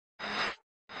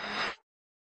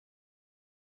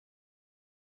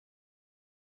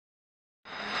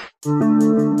New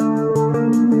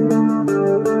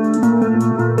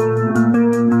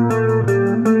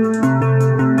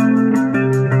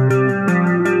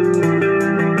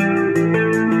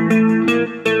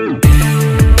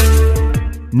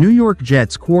York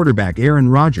Jets quarterback Aaron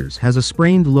Rodgers has a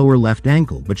sprained lower left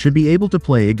ankle but should be able to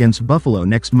play against Buffalo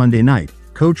next Monday night,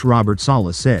 coach Robert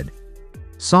Saleh said.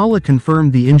 Saleh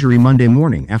confirmed the injury Monday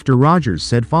morning after Rodgers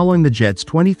said following the Jets'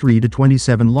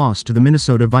 23-27 loss to the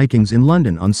Minnesota Vikings in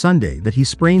London on Sunday that he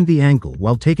sprained the ankle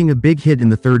while taking a big hit in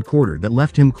the third quarter that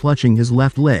left him clutching his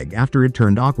left leg after it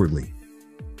turned awkwardly.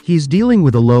 "He's dealing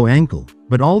with a low ankle,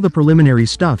 but all the preliminary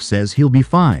stuff says he'll be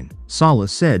fine," Saleh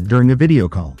said during a video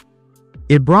call.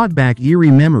 It brought back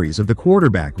eerie memories of the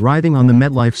quarterback writhing on the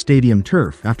MetLife Stadium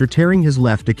turf after tearing his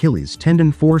left Achilles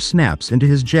tendon 4 snaps into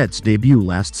his Jets debut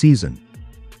last season.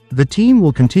 The team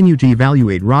will continue to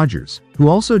evaluate Rodgers, who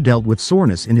also dealt with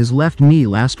soreness in his left knee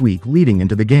last week leading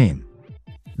into the game.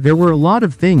 "There were a lot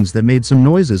of things that made some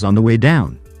noises on the way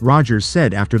down," Rodgers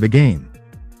said after the game.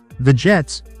 The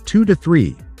Jets,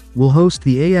 2-3, will host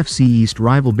the AFC East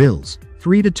rival Bills,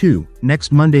 3-2,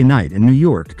 next Monday night, and New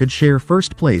York could share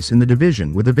first place in the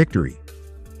division with a victory.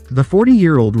 The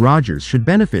 40-year-old Rodgers should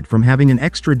benefit from having an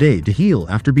extra day to heal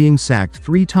after being sacked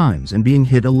 3 times and being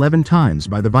hit 11 times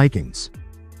by the Vikings.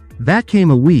 That came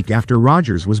a week after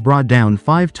Rodgers was brought down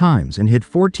 5 times and hit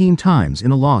 14 times in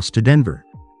a loss to Denver.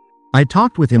 "I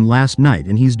talked with him last night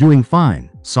and he's doing fine,"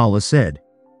 Saleh said.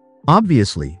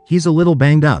 "Obviously, he's a little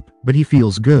banged up, but he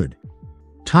feels good."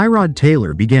 Tyrod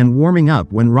Taylor began warming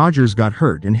up when Rodgers got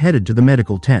hurt and headed to the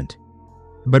medical tent.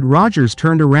 But Rodgers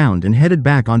turned around and headed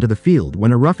back onto the field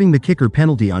when a roughing the kicker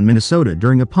penalty on Minnesota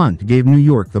during a punt gave New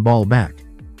York the ball back.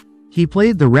 He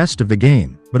played the rest of the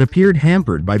game, but appeared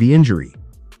hampered by the injury.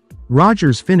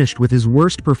 Rodgers finished with his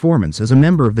worst performance as a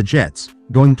member of the Jets,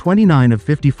 going 29 of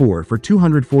 54 for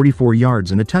 244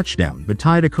 yards and a touchdown, but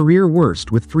tied a career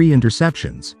worst with 3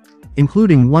 interceptions,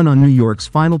 including one on New York's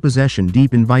final possession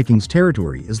deep in Vikings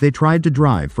territory as they tried to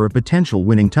drive for a potential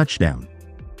winning touchdown.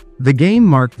 The game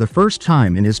marked the first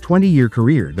time in his 20-year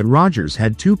career that Rodgers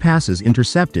had 2 passes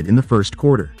intercepted in the first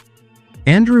quarter.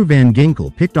 Andrew Van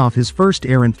Ginkel picked off his first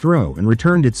errant throw and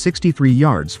returned it 63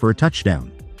 yards for a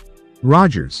touchdown.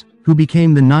 Rodgers, who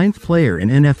became the 9th player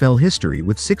in NFL history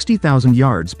with 60,000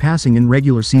 yards passing in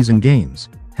regular season games,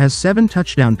 has 7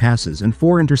 touchdown passes and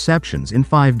 4 interceptions in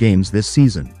 5 games this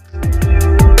season.